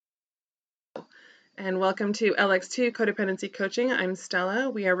and welcome to LX2 Codependency Coaching. I'm Stella.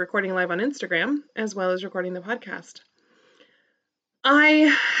 We are recording live on Instagram as well as recording the podcast.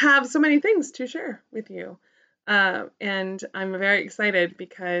 I have so many things to share with you, and I'm very excited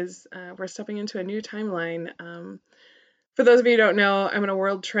because we're stepping into a new timeline. For those of you who don't know, I'm on a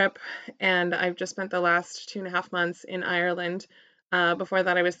world trip, and I've just spent the last 2.5 months in Ireland. Before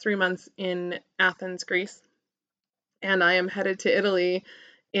that, I was 3 months in Athens, Greece, and I am headed to Italy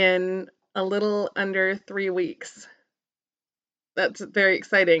in a little under 3 weeks. That's very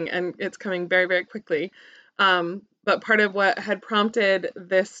exciting, and it's coming very, very quickly. But part of what had prompted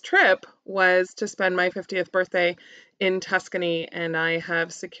this trip was to spend my 50th birthday in Tuscany, and I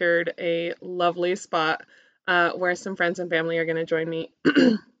have secured a lovely spot where some friends and family are going to join me.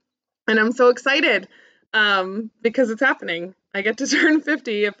 And I'm so excited because it's happening. I get to turn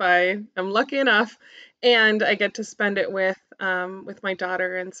 50 if I am lucky enough, and I get to spend it with my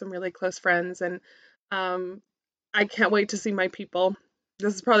daughter and some really close friends. And I can't wait to see my people.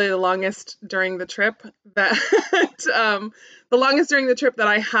 This is probably the longest during the trip that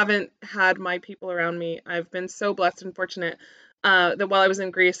I haven't had my people around me. I've been so blessed and fortunate that while I was in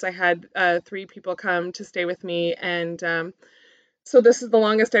Greece, I had 3 people come to stay with me, and so this is the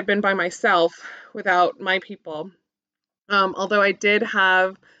longest I've been by myself without my people. Although I did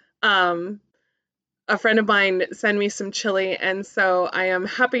have a friend of mine send me some chili, and so I am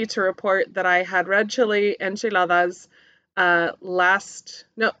happy to report that I had red chili enchiladas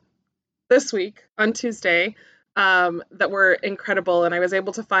this week on Tuesday that were incredible, and I was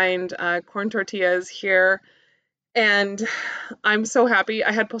able to find corn tortillas here, and I'm so happy.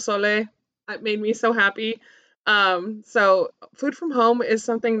 I had pozole. It made me so happy. So food from home is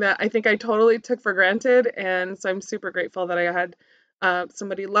something that I think I totally took for granted, and so I'm super grateful that I had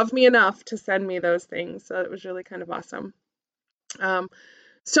somebody love me enough to send me those things. So it was really kind of awesome.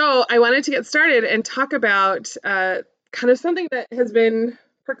 So I wanted to get started and talk about kind of something that has been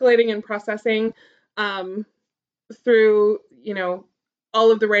percolating and processing through,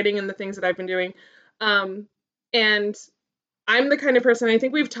 all of the writing and the things that I've been doing. And I'm the kind of person, I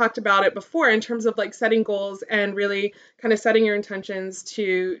think we've talked about it before in terms of like setting goals and really kind of setting your intentions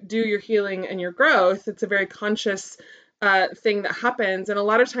to do your healing and your growth. It's a very conscious thing that happens. And a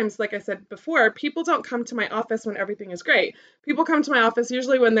lot of times, like I said before, people don't come to my office when everything is great. People come to my office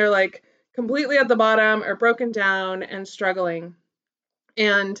usually when they're like completely at the bottom or broken down and struggling.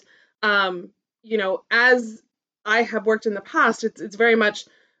 And, as I have worked in the past, it's very much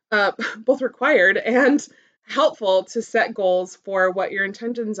both required and helpful to set goals for what your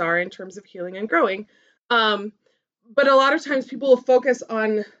intentions are in terms of healing and growing. But a lot of times people will focus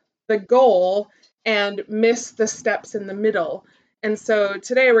on the goal and miss the steps in the middle. And so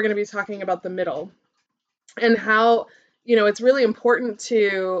today we're going to be talking about the middle and how, it's really important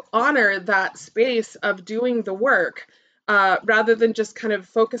to honor that space of doing the work rather than just kind of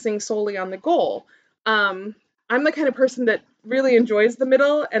focusing solely on the goal. I'm the kind of person that really enjoys the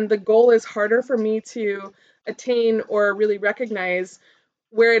middle, and the goal is harder for me to attain or really recognize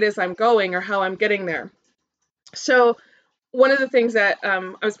where it is I'm going or how I'm getting there. So one of the things that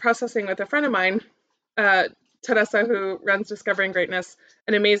I was processing with a friend of mine, Teresa, who runs Discovering Greatness,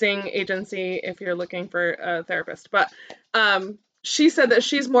 an amazing agency if you're looking for a therapist. But she said that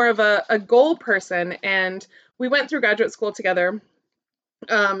she's more of a goal person, and we went through graduate school together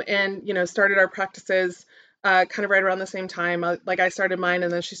and, started our practices kind of right around the same time. Like I started mine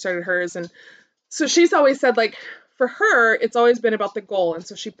and then she started hers. And so she's always said, like, for her, it's always been about the goal. And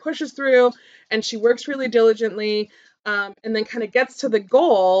so she pushes through and she works really diligently and then kind of gets to the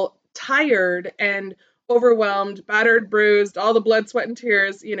goal tired and overwhelmed, battered, bruised, all the blood, sweat, and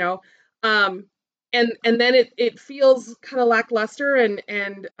tears, and then it feels kind of lackluster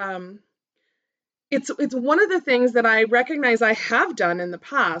and it's one of the things that I recognize I have done in the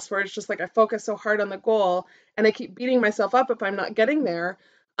past, where it's just like I focus so hard on the goal and I keep beating myself up if I'm not getting there.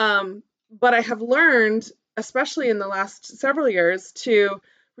 But I have learned, especially in the last several years, to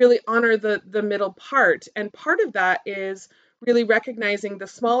really honor the middle part. And part of that is really recognizing the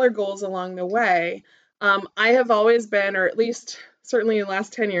smaller goals along the way. I have always been, or at least certainly in the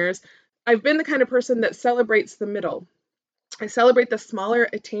last 10 years, I've been the kind of person that celebrates the middle. I celebrate the smaller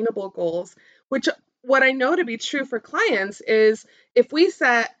attainable goals, which what I know to be true for clients is if we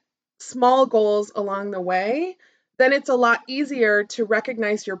set small goals along the way, then it's a lot easier to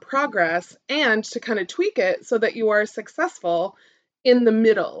recognize your progress and to kind of tweak it so that you are successful in the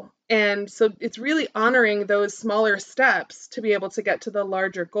middle. And so it's really honoring those smaller steps to be able to get to the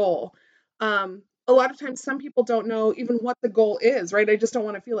larger goal. A lot of times, some people don't know even what the goal is, right? I just don't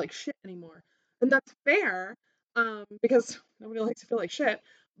want to feel like shit anymore. And that's fair because nobody likes to feel like shit.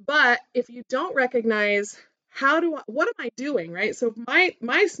 But if you don't recognize what am I doing, right? So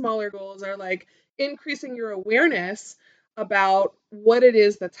my smaller goals are like increasing your awareness about what it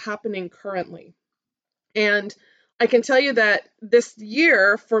is that's happening currently. And I can tell you that this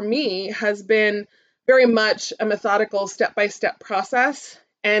year for me has been very much a methodical step-by-step process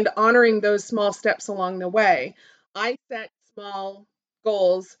and honoring those small steps along the way. I set small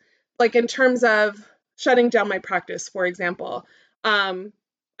goals, like in terms of shutting down my practice, for example. Um,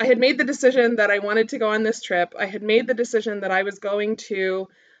 I had made the decision that I wanted to go on this trip. I had made the decision that I was going to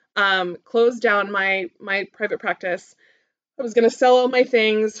close down my private practice. I was going to sell all my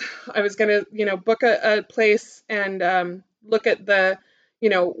things. I was going to, book a place and look at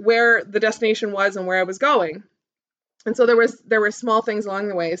where the destination was and where I was going. And so there were small things along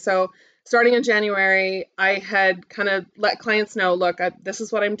the way. So starting in January, I had kind of let clients know, look, this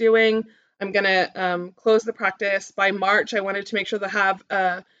is what I'm doing. I'm going to close the practice. By March, I wanted to make sure to have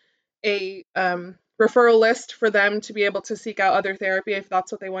a referral list for them to be able to seek out other therapy if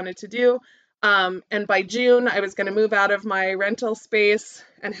that's what they wanted to do. And by June, I was going to move out of my rental space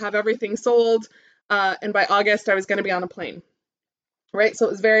and have everything sold. And by August, I was going to be on a plane. Right. So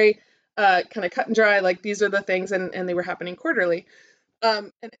it was very kind of cut and dry. Like these are the things, and they were happening quarterly.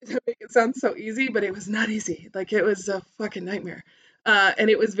 And it sounds so easy, but it was not easy. Like it was a fucking nightmare. And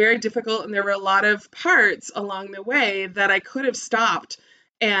it was very difficult. And there were a lot of parts along the way that I could have stopped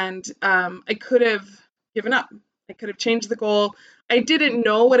and I could have given up. I could have changed the goal. I didn't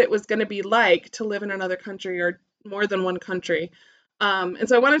know what it was going to be like to live in another country or more than one country. And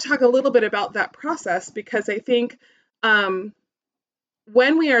so I want to talk a little bit about that process because I think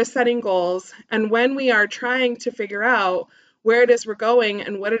when we are setting goals and when we are trying to figure out where it is we're going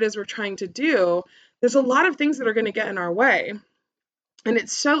and what it is we're trying to do, there's a lot of things that are going to get in our way. And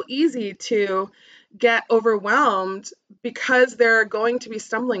it's so easy to get overwhelmed because there are going to be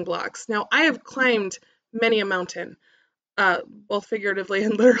stumbling blocks. Now, I have climbed many a mountain, both figuratively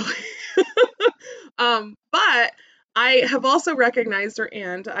and literally. But I have also recognized,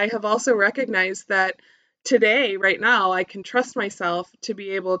 that today, right now, I can trust myself to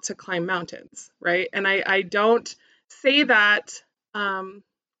be able to climb mountains, right? And I don't say that, I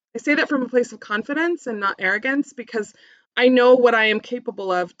say that from a place of confidence and not arrogance because I know what I am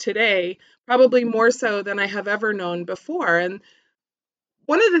capable of today, probably more so than I have ever known before. And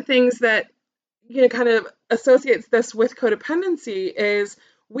one of the things that kind of associates this with codependency is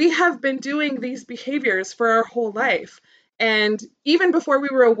we have been doing these behaviors for our whole life. And even before we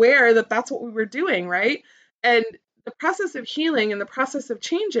were aware that that's what we were doing, right? And the process of healing and the process of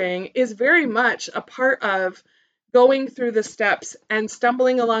changing is very much a part of going through the steps and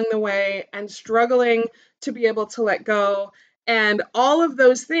stumbling along the way and struggling to be able to let go. And all of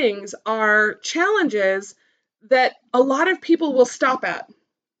those things are challenges that a lot of people will stop at.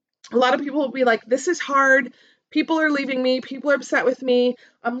 A lot of people will be like, this is hard. People are leaving me. People are upset with me.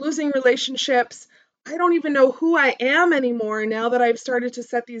 I'm losing relationships. I don't even know who I am anymore now that I've started to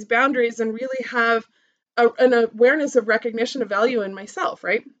set these boundaries and really have an awareness of recognition of value in myself,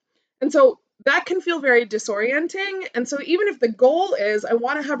 right? And so that can feel very disorienting. And so even if the goal is, I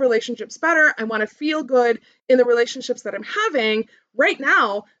want to have relationships better, I want to feel good in the relationships that I'm having, right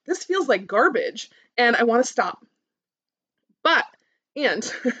now, this feels like garbage and I want to stop. But,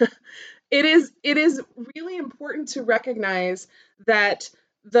 and it is really important to recognize that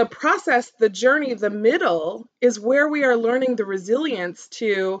the process, the journey, the middle is where we are learning the resilience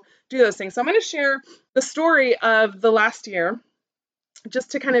to do those things. So I'm going to share the story of the last year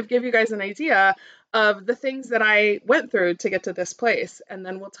just to kind of give you guys an idea of the things that I went through to get to this place. And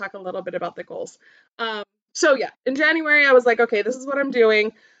then we'll talk a little bit about the goals. So yeah, in January, I was like, okay, this is what I'm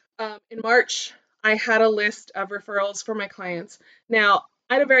doing. In March, I had a list of referrals for my clients. Now,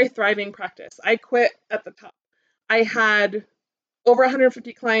 I had a very thriving practice. I quit at the top. I had over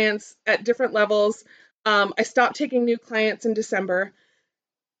 150 clients at different levels. I stopped taking new clients in December,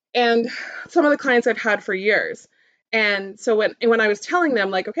 and some of the clients I've had for years. And so when I was telling them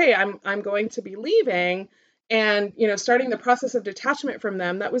like, okay, I'm going to be leaving, and starting the process of detachment from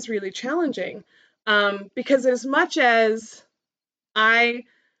them, that was really challenging, because as much as I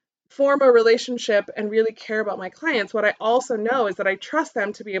form a relationship and really care about my clients, what I also know is that I trust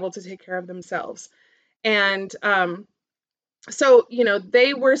them to be able to take care of themselves. And so,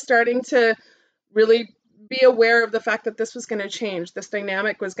 they were starting to really be aware of the fact that this was going to change, this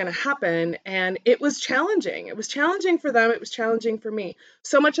dynamic was going to happen, and it was challenging. It was challenging for them, it was challenging for me.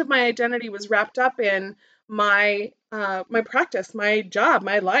 So much of my identity was wrapped up in my my practice, my job,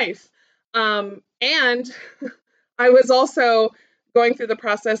 my life. And I was also going through the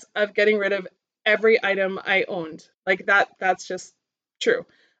process of getting rid of every item I owned. Like that's just true.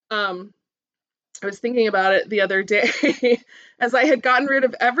 I was thinking about it the other day as I had gotten rid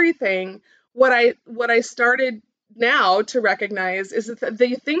of everything. What I started now to recognize is that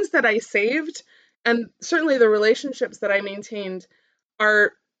the things that I saved, and certainly the relationships that I maintained,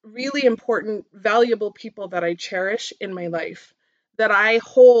 are really important, valuable people that I cherish in my life, that I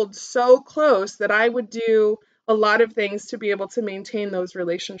hold so close that I would do a lot of things to be able to maintain those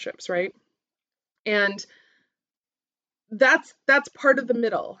relationships, right? And that's part of the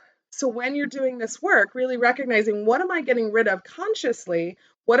middle. So when you're doing this work, really recognizing, what am I getting rid of consciously?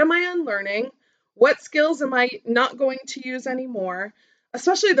 What am I unlearning? What skills am I not going to use anymore?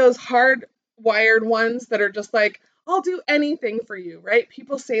 Especially those hardwired ones that are just like, I'll do anything for you, right?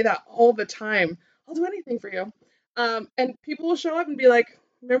 People say that all the time. I'll do anything for you. And people will show up and be like,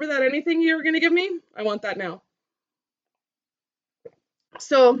 remember that anything you were going to give me? I want that now.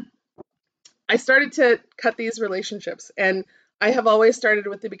 So I started to cut these relationships, and I have always started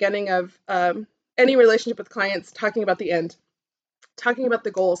with the beginning of any relationship with clients, talking about the end, talking about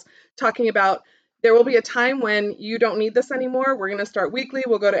the goals, talking about, there will be a time when you don't need this anymore. We're going to start weekly.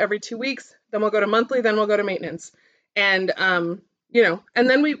 We'll go to every 2 weeks. Then we'll go to monthly. Then we'll go to maintenance. And, and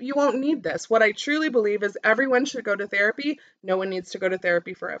then you won't need this. What I truly believe is everyone should go to therapy. No one needs to go to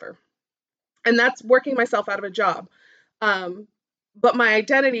therapy forever. And that's working myself out of a job. But my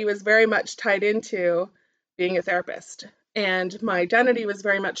identity was very much tied into being a therapist. And my identity was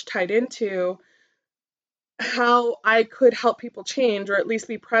very much tied into how I could help people change, or at least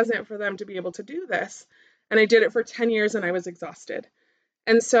be present for them to be able to do this. And I did it for 10 years and I was exhausted.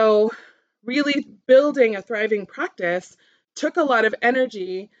 And so really building a thriving practice took a lot of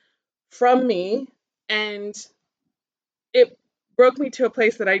energy from me, and it broke me to a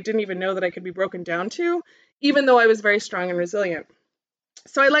place that I didn't even know that I could be broken down to, even though I was very strong and resilient.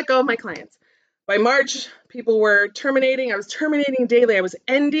 So I let go of my clients. By March, people were terminating. I was terminating daily. I was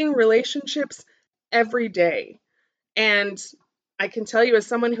ending relationships every day. And I can tell you, as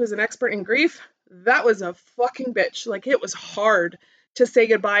someone who's an expert in grief, that was a fucking bitch. Like, it was hard to say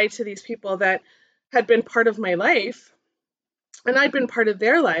goodbye to these people that had been part of my life, and I'd been part of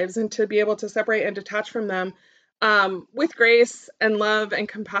their lives, and to be able to separate and detach from them with grace and love and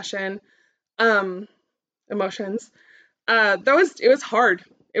compassion, emotions. It was hard.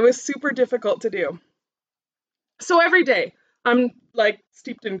 It was super difficult to do. So every day I'm like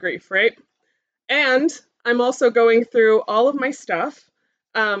steeped in grief, right? And I'm also going through all of my stuff,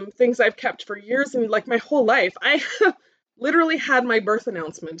 things I've kept for years and like my whole life. I literally had my birth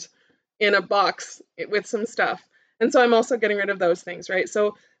announcement in a box with some stuff. And so I'm also getting rid of those things, right?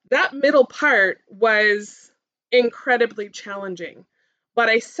 So that middle part was incredibly challenging, but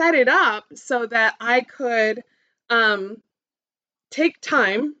I set it up so that I could take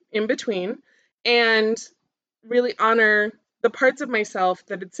time in between and really honor the parts of myself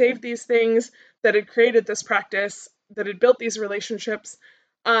that had saved these things, that had created this practice, that had built these relationships.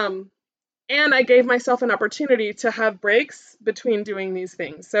 And I gave myself an opportunity to have breaks between doing these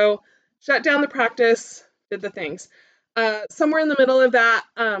things. So shut down the practice, did the things. Somewhere in the middle of that,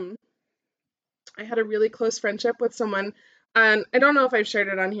 I had a really close friendship with someone, and I don't know if I've shared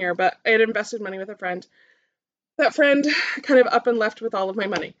it on here, but I had invested money with a friend. That friend kind of up and left with all of my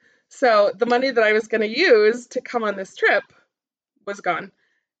money. So the money that I was going to use to come on this trip was gone.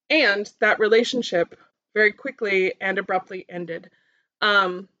 And that relationship very quickly and abruptly ended.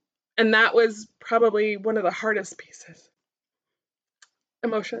 And that was probably one of the hardest pieces,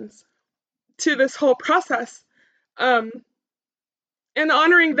 emotions, to this whole process. And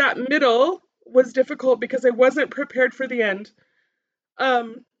honoring that middle was difficult because I wasn't prepared for the end.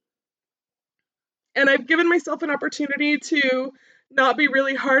 And I've given myself an opportunity to not be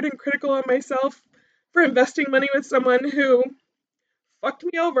really hard and critical on myself for investing money with someone who fucked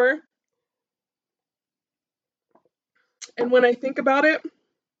me over. And when I think about it,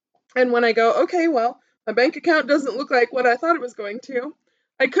 and when I go, okay, well, my bank account doesn't look like what I thought it was going to,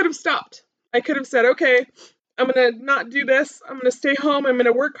 I could have stopped. I could have said, okay, I'm going to not do this. I'm going to stay home. I'm going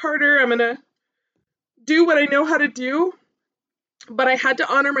to work harder. I'm going to do what I know how to do. But I had to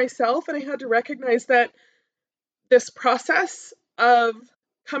honor myself, and I had to recognize that this process of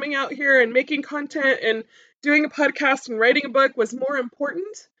coming out here and making content and doing a podcast and writing a book was more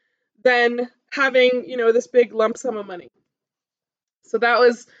important than having, this big lump sum of money. So that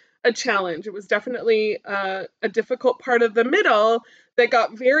was a challenge. It was definitely a difficult part of the middle that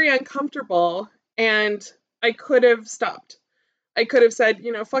got very uncomfortable, and I could have stopped. I could have said,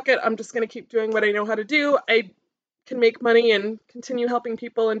 fuck it, I'm just going to keep doing what I know how to do. I can make money and continue helping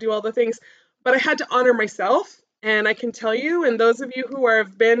people and do all the things. But I had to honor myself. And I can tell you, and those of you who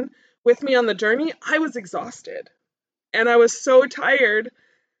have been with me on the journey, I was exhausted. And I was so tired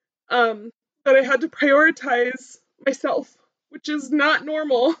But I had to prioritize myself, which is not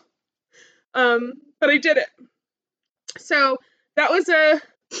normal. But I did it. So that was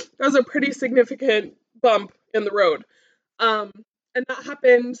a pretty significant bump in the road. Um, and that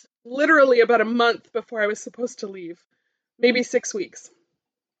happened literally about a month before I was supposed to leave, maybe 6 weeks.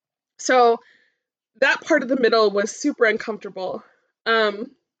 So that part of the middle was super uncomfortable. Then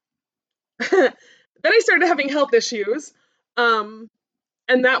I started having health issues. And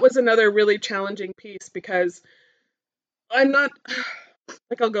that was another really challenging piece because I'm not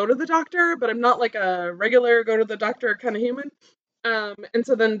like I'll go to the doctor, but I'm not like a regular go to the doctor kind of human. And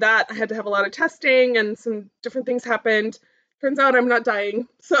so then that I had to have a lot of testing and some different things happened. Turns out I'm not dying,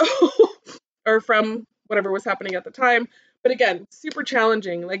 so or from whatever was happening at the time. But again, super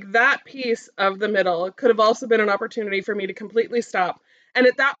challenging. Like that piece of the middle could have also been an opportunity for me to completely stop. And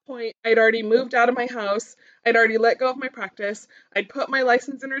at that point, I'd already moved out of my house. I'd already let go of my practice. I'd put my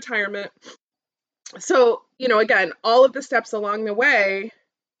license in retirement. So, again, all of the steps along the way,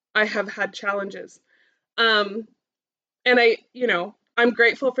 I have had challenges. Um, and I'm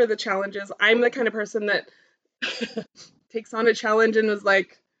grateful for the challenges. I'm the kind of person that takes on a challenge and is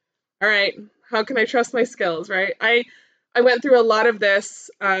like, all right, how can I trust my skills, right? I went through a lot of this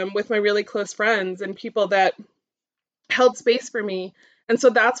with my really close friends and people that held space for me. And so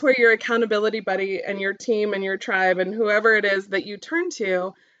that's where your accountability buddy and your team and your tribe and whoever it is that you turn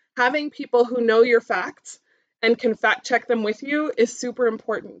to, having people who know your facts and can fact check them with you is super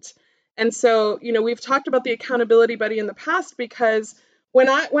important. And so, we've talked about the accountability buddy in the past because when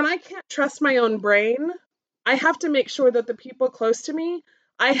I can't trust my own brain, I have to make sure that the people close to me,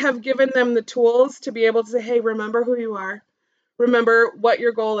 I have given them the tools to be able to say, hey, remember who you are. Remember what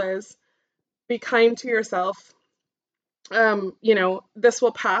your goal is. Be kind to yourself. This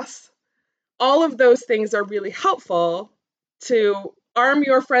will pass. All of those things are really helpful to arm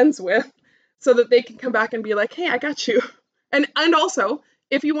your friends with so that they can come back and be like, hey, I got you. And also,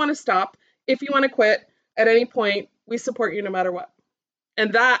 if you want to stop, if you want to quit at any point, we support you no matter what.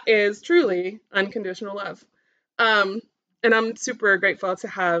 And that is truly unconditional love. And I'm super grateful to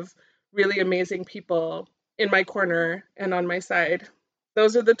have really amazing people in my corner and on my side.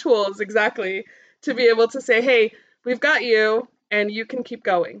 Those are the tools exactly to be able to say, hey, we've got you and you can keep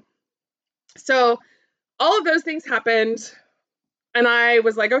going. So all of those things happened. And I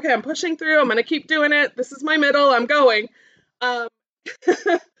was like, okay, I'm pushing through. I'm going to keep doing it. This is my middle. I'm going. Um,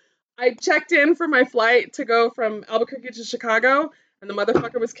 I checked in for my flight to go from Albuquerque to Chicago, and the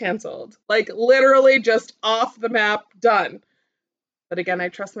motherfucker was canceled. Like, literally just off the map, done. But again, I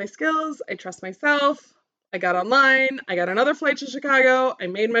trust my skills. I trust myself. I got online. I got another flight to Chicago. I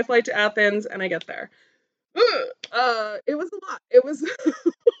made my flight to Athens, and I get there. It was a lot. It was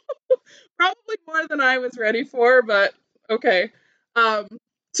probably more than I was ready for, but okay.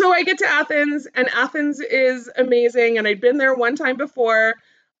 So I get to Athens, and Athens is amazing, and I'd been there one time before,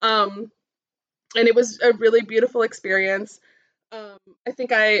 and it was a really beautiful experience. I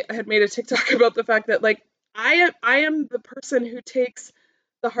think I had made a TikTok about the fact that, like, I am the person who takes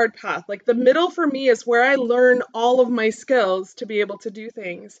the hard path. Like, the middle for me is where I learn all of my skills to be able to do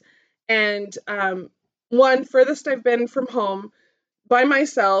things. And furthest I've been from home by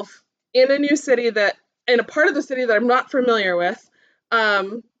myself in a new city in a part of the city that I'm not familiar with.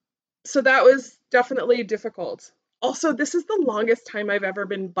 So that was definitely difficult. Also, this is the longest time I've ever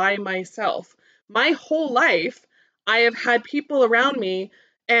been by myself. My whole life, I have had people around me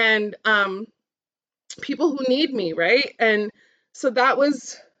and people who need me, right? And so that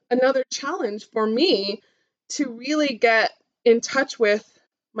was another challenge for me to really get in touch with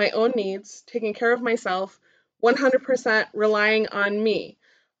my own needs, taking care of myself, 100% relying on me.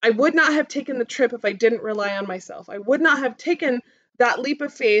 I would not have taken the trip if I didn't rely on myself. I would not have taken that leap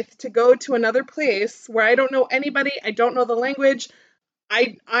of faith to go to another place where I don't know anybody, I don't know the language,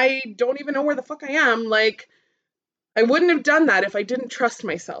 I don't even know where the fuck I am. Like, I wouldn't have done that if I didn't trust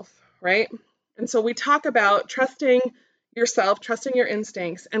myself, right? And so we talk about trusting yourself, trusting your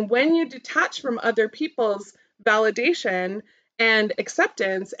instincts. And when you detach from other people's validation and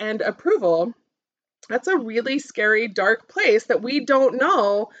acceptance and approval, that's a really scary, dark place that we don't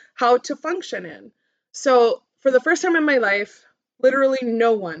know how to function in. So for the first time in my life, literally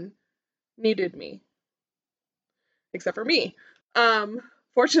no one needed me except for me.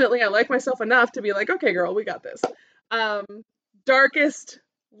 Fortunately, I like myself enough to be like, okay, girl, we got this. Darkest,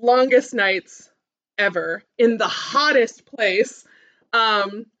 longest nights ever in the hottest place.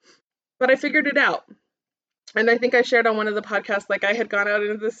 But I figured it out. And I think I shared on one of the podcasts, like, I had gone out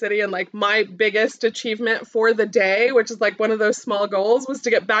into the city and, like, my biggest achievement for the day, which is like one of those small goals, was to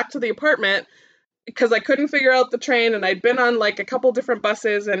get back to the apartment because I couldn't figure out the train, and I'd been on like a couple different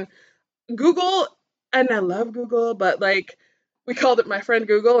buses, and Google, and I love Google, but like we called it my friend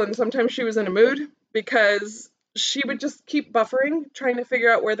Google, and sometimes she was in a mood because she would just keep buffering, trying to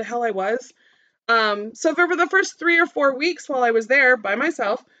figure out where the hell I was. So for the first 3 or 4 weeks while I was there by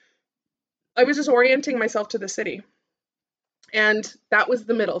myself, I was just orienting myself to the city. And that was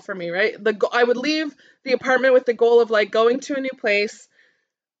the middle for me, right? I would leave the apartment with the goal of like going to a new place,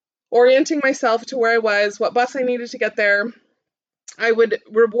 orienting myself to where I was, what bus I needed to get there. I would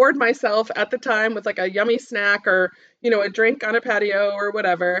reward myself at the time with like a yummy snack or, a drink on a patio or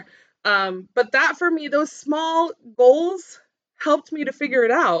whatever. But that for me, those small goals helped me to figure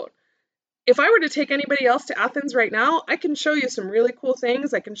it out. If I were to take anybody else to Athens right now, I can show you some really cool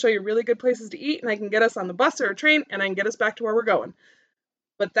things. I can show you really good places to eat, and I can get us on the bus or a train, and I can get us back to where we're going.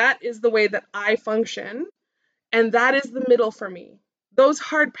 But that is the way that I function, and that is the middle for me. Those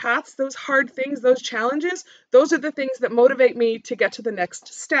hard paths, those hard things, those challenges, those are the things that motivate me to get to the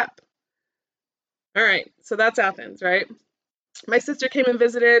next step. All right, so that's Athens, right? My sister came and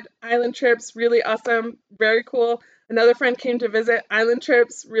visited, island trips, really awesome, very cool. Another friend came to visit, island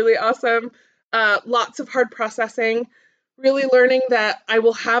trips, really awesome. Lots of hard processing, really learning that I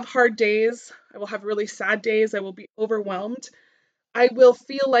will have hard days, I will have really sad days, I will be overwhelmed. I will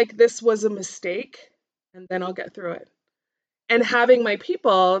feel like this was a mistake, and then I'll get through it. And having my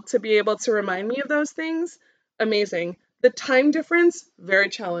people to be able to remind me of those things, amazing. The time difference, very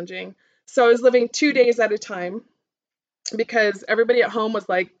challenging. So I was living 2 days at a time because everybody at home was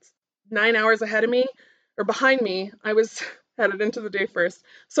like 9 hours ahead of me or behind me. I was headed into the day first.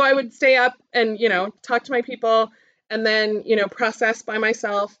 So I would stay up and, talk to my people and then, process by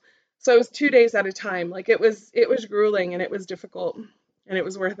myself. So it was 2 days at a time. Like it was grueling and it was difficult and it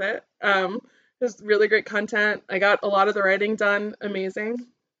was worth it. It was really great content. I got a lot of the writing done. Amazing.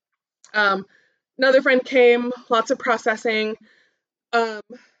 Another friend came, lots of processing.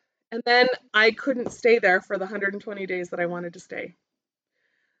 And then I couldn't stay there for the 120 days that I wanted to stay.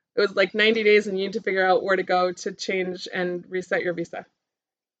 It was like 90 days and you need to figure out where to go to change and reset your visa.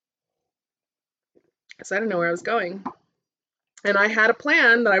 So I didn't know where I was going. And I had a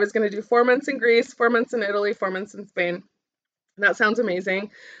plan that I was going to do 4 months in Greece, 4 months in Italy, 4 months in Spain. That sounds amazing,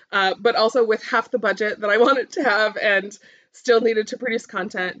 but also with half the budget that I wanted to have and still needed to produce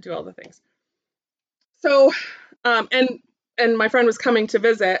content, do all the things. So, and my friend was coming to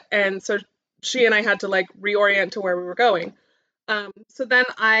visit, and so she and I had to like reorient to where we were going. So then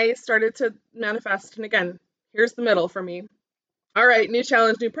I started to manifest, and again, here's the middle for me. All right, new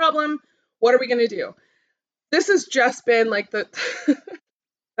challenge, new problem. What are we going to do? This has just been like that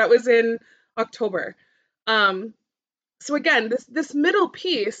was in October. So again, this middle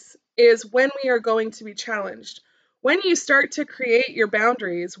piece is when we are going to be challenged. When you start to create your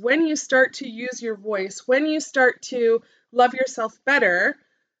boundaries, when you start to use your voice, when you start to love yourself better,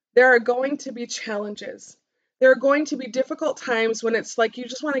 there are going to be challenges. There are going to be difficult times when it's like you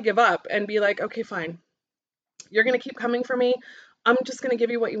just want to give up and be like, okay, fine. You're going to keep coming for me. I'm just going to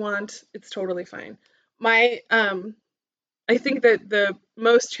give you what you want. It's totally fine. I think that the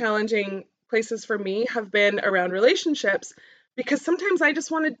most challenging places for me have been around relationships because sometimes I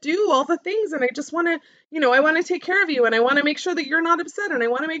just want to do all the things and I just want to, I want to take care of you and I want to make sure that you're not upset and I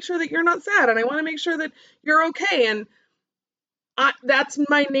want to make sure that you're not sad and I want to make sure that you're okay. And that's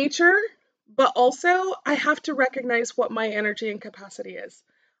my nature, but also I have to recognize what my energy and capacity is.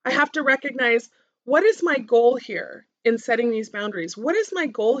 I have to recognize what is my goal here in setting these boundaries? What is my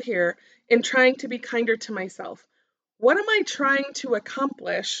goal here in trying to be kinder to myself? What am I trying to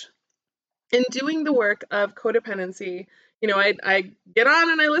accomplish in doing the work of codependency? I get on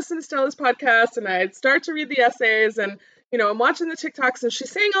and I listen to Stella's podcast and I start to read the essays and, I'm watching the TikToks and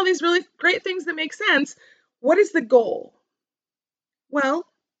she's saying all these really great things that make sense. What is the goal? Well,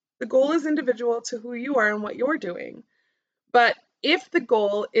 the goal is individual to who you are and what you're doing. But if the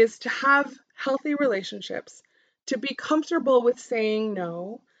goal is to have healthy relationships, to be comfortable with saying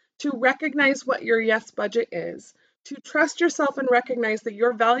no, to recognize what your yes budget is, to trust yourself and recognize that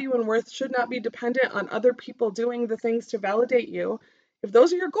your value and worth should not be dependent on other people doing the things to validate you, if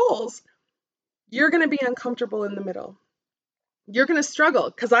those are your goals, you're going to be uncomfortable in the middle. You're going to struggle,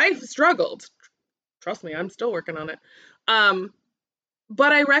 because I've struggled. Trust me, I'm still working on it.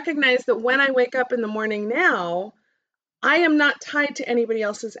 But I recognize that when I wake up in the morning now, I am not tied to anybody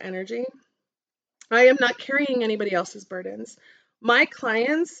else's energy. I am not carrying anybody else's burdens. My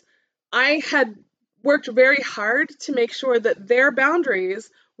clients, I had worked very hard to make sure that their boundaries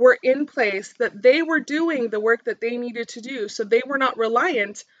were in place, that they were doing the work that they needed to do, so they were not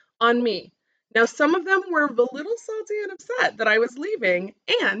reliant on me. Now, some of them were a little salty and upset that I was leaving,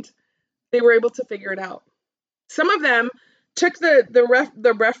 and they were able to figure it out. Some of them took the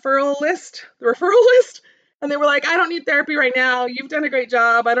referral list, and they were like, I don't need therapy right now. You've done a great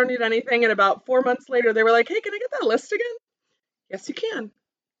job. I don't need anything. And about 4 months later, they were like, hey, can I get that list again? Yes, you can.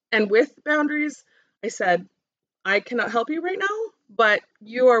 And with boundaries, I said, I cannot help you right now, but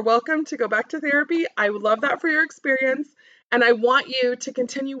you are welcome to go back to therapy. I would love that for your experience. And I want you to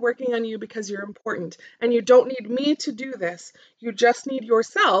continue working on you because you're important. And you don't need me to do this. You just need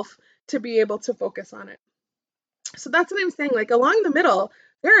yourself to be able to focus on it. So that's what I'm saying. Like along the middle,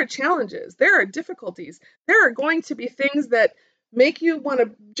 there are challenges, there are difficulties, there are going to be things that make you want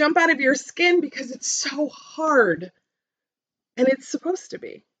to jump out of your skin because it's so hard. And it's supposed to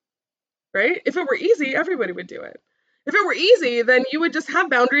be, right? If it were easy, everybody would do it. If it were easy, then you would just have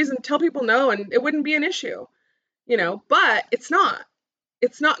boundaries and tell people no, and it wouldn't be an issue, but it's not.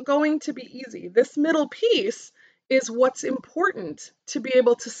 It's not going to be easy. This middle piece is what's important to be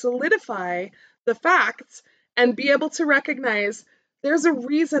able to solidify the facts and be able to recognize there's a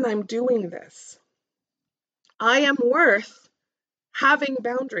reason I'm doing this. I am worth having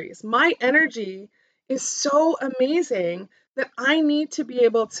boundaries. My energy is so amazing that I need to be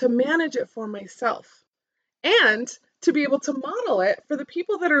able to manage it for myself and to be able to model it for the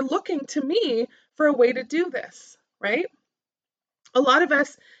people that are looking to me for a way to do this, right? A lot of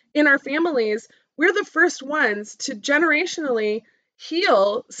us in our families, we're the first ones to generationally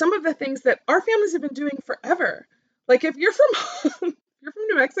heal some of the things that our families have been doing forever. Like if you're from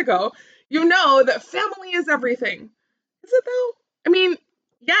New Mexico, you know that family is everything. Is it though? I mean,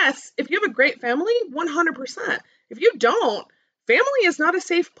 yes, if you have a great family, 100%. If you don't, family is not a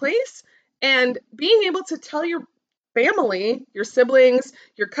safe place. And being able to tell your family, your siblings,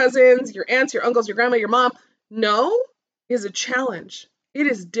 your cousins, your aunts, your uncles, your grandma, your mom, no, is a challenge. It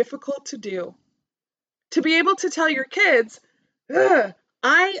is difficult to do. To be able to tell your kids,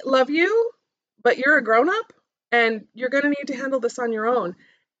 I love you, but you're a grown-up and you're going to need to handle this on your own.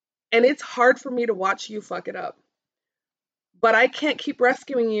 And it's hard for me to watch you fuck it up. But I can't keep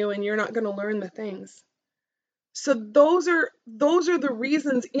rescuing you and you're not going to learn the things. So those are the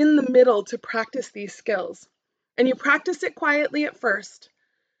reasons in the middle to practice these skills. And you practice it quietly at first.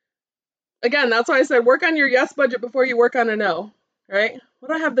 Again, that's why I said work on your yes budget before you work on a no, right? What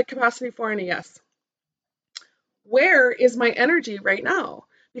do I have the capacity for in a yes? Where is my energy right now?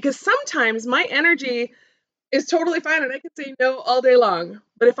 Because sometimes my energy is totally fine and I can say no all day long.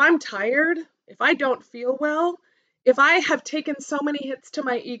 But if I'm tired, if I don't feel well, if I have taken so many hits to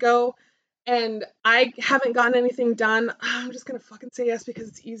my ego and I haven't gotten anything done, I'm just going to fucking say yes because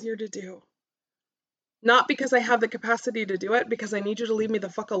it's easier to do. Not because I have the capacity to do it, because I need you to leave me the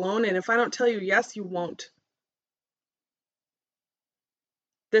fuck alone. And if I don't tell you yes, you won't.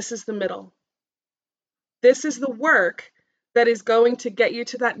 This is the middle. This is the work that is going to get you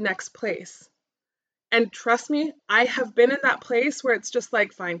to that next place. And trust me, I have been in that place where it's just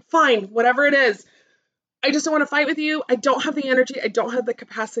like, fine, whatever it is. I just don't want to fight with you. I don't have the energy. I don't have the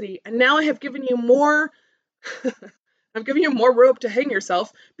capacity. And now I have given you more, I've given you more rope to hang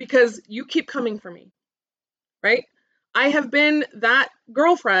yourself because you keep coming for me, right? I have been that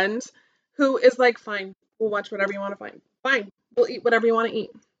girlfriend who is like, fine, we'll watch whatever you want to find. Fine, we'll eat whatever you want to eat.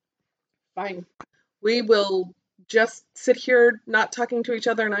 Fine. We will just sit here not talking to each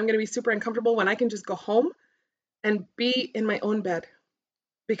other and I'm going to be super uncomfortable when I can just go home and be in my own bed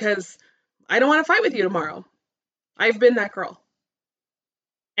because I don't want to fight with you tomorrow. I've been that girl.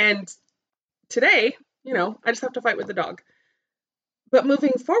 And today, I just have to fight with the dog. But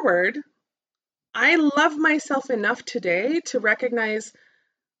moving forward, I love myself enough today to recognize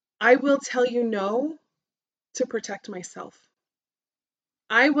I will tell you no to protect myself.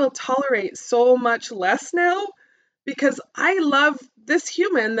 I will tolerate so much less now because I love this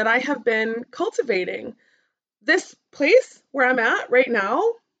human that I have been cultivating. This place where I'm at right now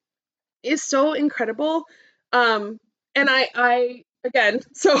is so incredible. And I again,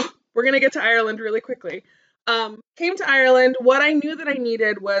 so we're going to get to Ireland really quickly. Came to Ireland. What I knew that I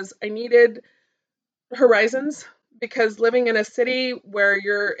needed horizons because living in a city where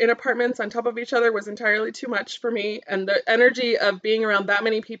you're in apartments on top of each other was entirely too much for me. And the energy of being around that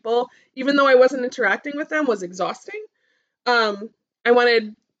many people, even though I wasn't interacting with them, was exhausting. I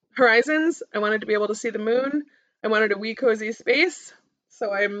wanted horizons. I wanted to be able to see the moon. I wanted a wee cozy space.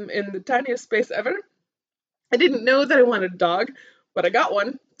 So I'm in the tiniest space ever. I didn't know that I wanted a dog, but I got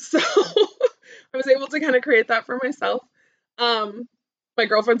one. So I was able to kind of create that for myself. My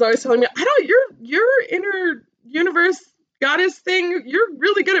girlfriend's always telling me, your inner universe goddess thing, you're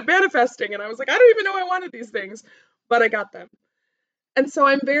really good at manifesting. And I was like, I don't even know I wanted these things, but I got them. And so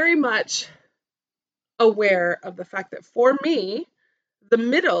I'm very much aware of the fact that for me, the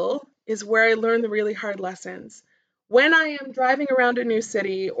middle is where I learn the really hard lessons. When I am driving around a new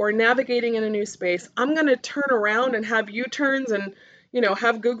city or navigating in a new space, I'm going to turn around and have U-turns and,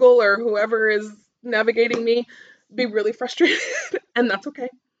 have Google or whoever is navigating me be really frustrated. And that's okay.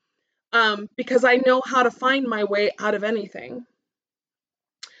 Because I know how to find my way out of anything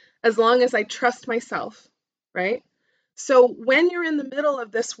as long as I trust myself, right? So when you're in the middle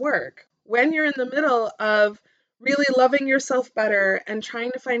of this work, when you're in the middle of really loving yourself better and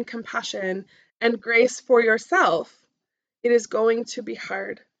trying to find compassion and grace for yourself, it is going to be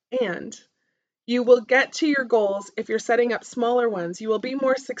hard. And you will get to your goals if you're setting up smaller ones. You will be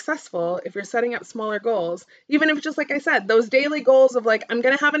more successful if you're setting up smaller goals. Even if, just like I said, those daily goals of like, I'm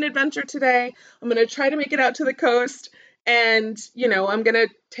going to have an adventure today. I'm going to try to make it out to the coast. And, I'm going to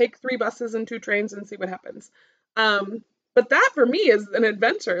take 3 buses and 2 trains and see what happens. But that for me is an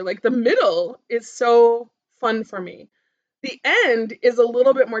adventure. Like the middle is so fun for me. The end is a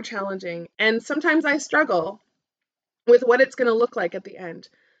little bit more challenging. And sometimes I struggle with what it's going to look like at the end.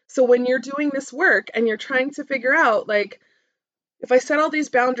 So when you're doing this work and you're trying to figure out, like, if I set all these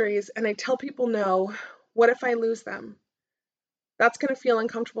boundaries and I tell people no, what if I lose them? That's going to feel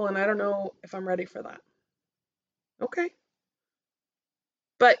uncomfortable, and I don't know if I'm ready for that. Okay.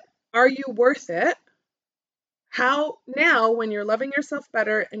 But are you worth it? How now, when you're loving yourself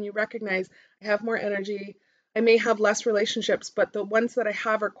better and you recognize I have more energy, I may have less relationships, but the ones that I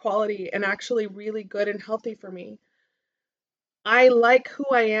have are quality and actually really good and healthy for me. I like who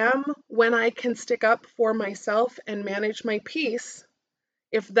I am when I can stick up for myself and manage my peace.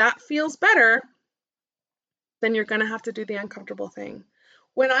 If that feels better, then you're going to have to do the uncomfortable thing.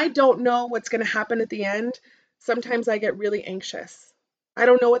 When I don't know what's going to happen at the end, sometimes I get really anxious. I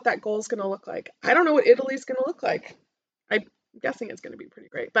don't know what that goal is going to look like. I don't know what Italy's going to look like. I'm guessing it's going to be pretty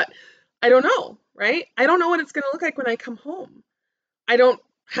great, but I don't know, right? I don't know what it's going to look like when I come home. I don't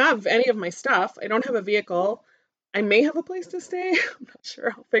have any of my stuff. I don't have a vehicle. I may have a place to stay. I'm not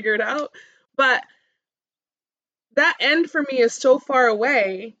sure. I'll figure it out. But that end for me is so far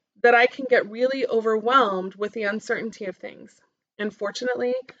away that I can get really overwhelmed with the uncertainty of things. And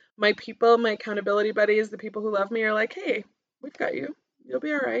fortunately, my people, my accountability buddies, the people who love me are like, hey, we've got you. You'll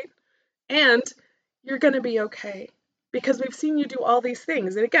be all right. And you're going to be okay because we've seen you do all these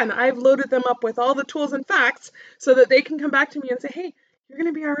things. And again, I've loaded them up with all the tools and facts so that they can come back to me and say, hey, you're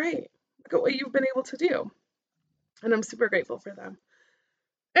going to be all right. Look at what you've been able to do. And I'm super grateful for them.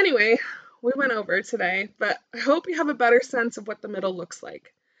 Anyway, we went over today, but I hope you have a better sense of what the middle looks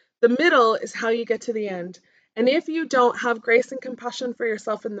like. The middle is how you get to the end. And if you don't have grace and compassion for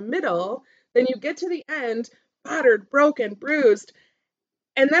yourself in the middle, then you get to the end battered, broken, bruised,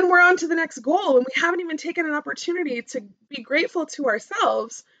 and then we're on to the next goal, and we haven't even taken an opportunity to be grateful to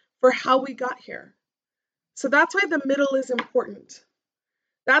ourselves for how we got here. So that's why the middle is important.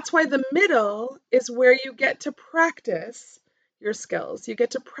 That's why the middle is where you get to practice your skills. You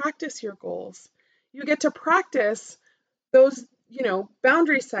get to practice your goals. You get to practice those,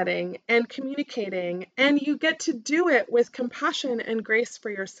 boundary setting and communicating, and you get to do it with compassion and grace for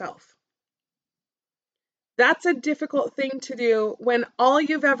yourself. That's a difficult thing to do when all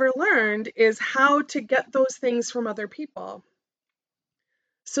you've ever learned is how to get those things from other people.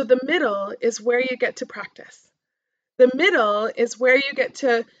 So the middle is where you get to practice. The middle is where you get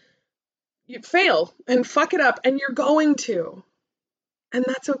to fail and fuck it up, and you're going to. And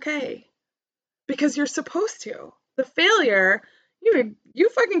that's okay. Because you're supposed to. The failure, you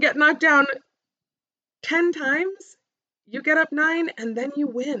fucking get knocked down 10 times, you get up 9, and then you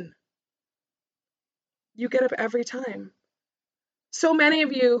win. You get up every time. So many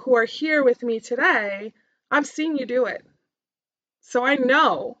of you who are here with me today, I've seen you do it. So I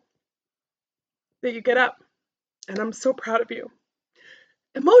know that you get up, and I'm so proud of you.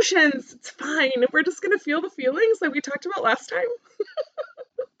 Emotions, it's fine. We're just going to feel the feelings like we talked about last time.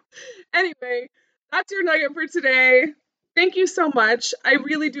 Anyway, that's your nugget for today. Thank you so much. I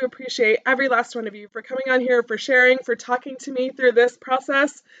really do appreciate every last one of you for coming on here, for sharing, for talking to me through this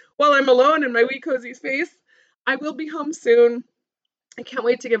process while I'm alone in my wee cozy space. I will be home soon. I can't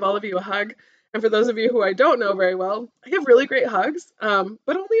wait to give all of you a hug. And for those of you who I don't know very well, I give really great hugs, but only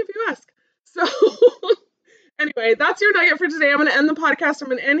if you ask. So anyway, that's your nugget for today. I'm going to end the podcast. I'm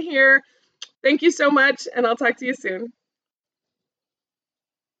going to end here. Thank you so much, and I'll talk to you soon.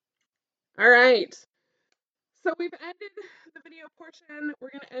 All right. So we've ended the video portion.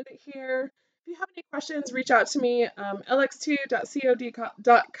 We're going to end it here. If you have any questions, reach out to me,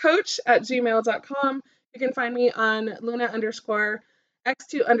 lx2.cod.coach@gmail.com. You can find me on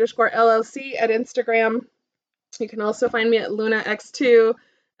Luna_X2_LLC at Instagram. You can also find me at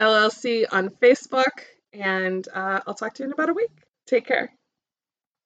LunaX2LLC on Facebook. And I'll talk to you in about a week. Take care.